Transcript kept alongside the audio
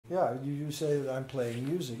Yeah, you say that I'm playing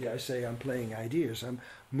music. I say I'm playing ideas. I'm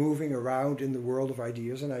moving around in the world of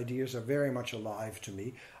ideas, and ideas are very much alive to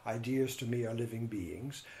me. Ideas to me are living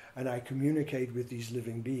beings, and I communicate with these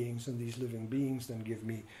living beings, and these living beings then give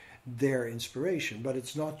me their inspiration. But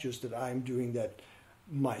it's not just that I'm doing that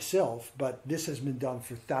myself, but this has been done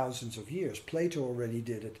for thousands of years. Plato already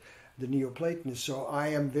did it, the Neoplatonists. So I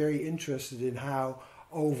am very interested in how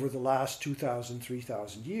over the last 2,000,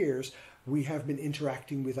 3,000 years, we have been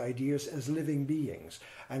interacting with ideas as living beings,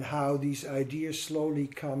 and how these ideas slowly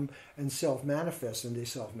come and self-manifest, and they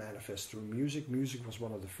self-manifest through music. Music was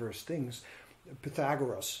one of the first things.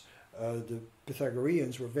 Pythagoras, the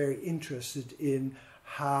Pythagoreans were very interested in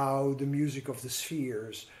how the music of the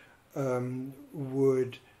spheres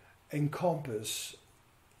would encompass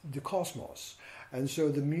the cosmos. And so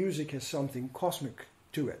the music has something cosmic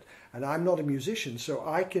to it. And I'm not a musician, so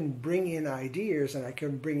I can bring in ideas, and I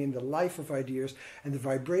can bring in the life of ideas and the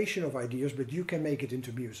vibration of ideas, but you can make it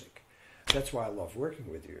into music. That's why I love working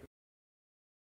with you.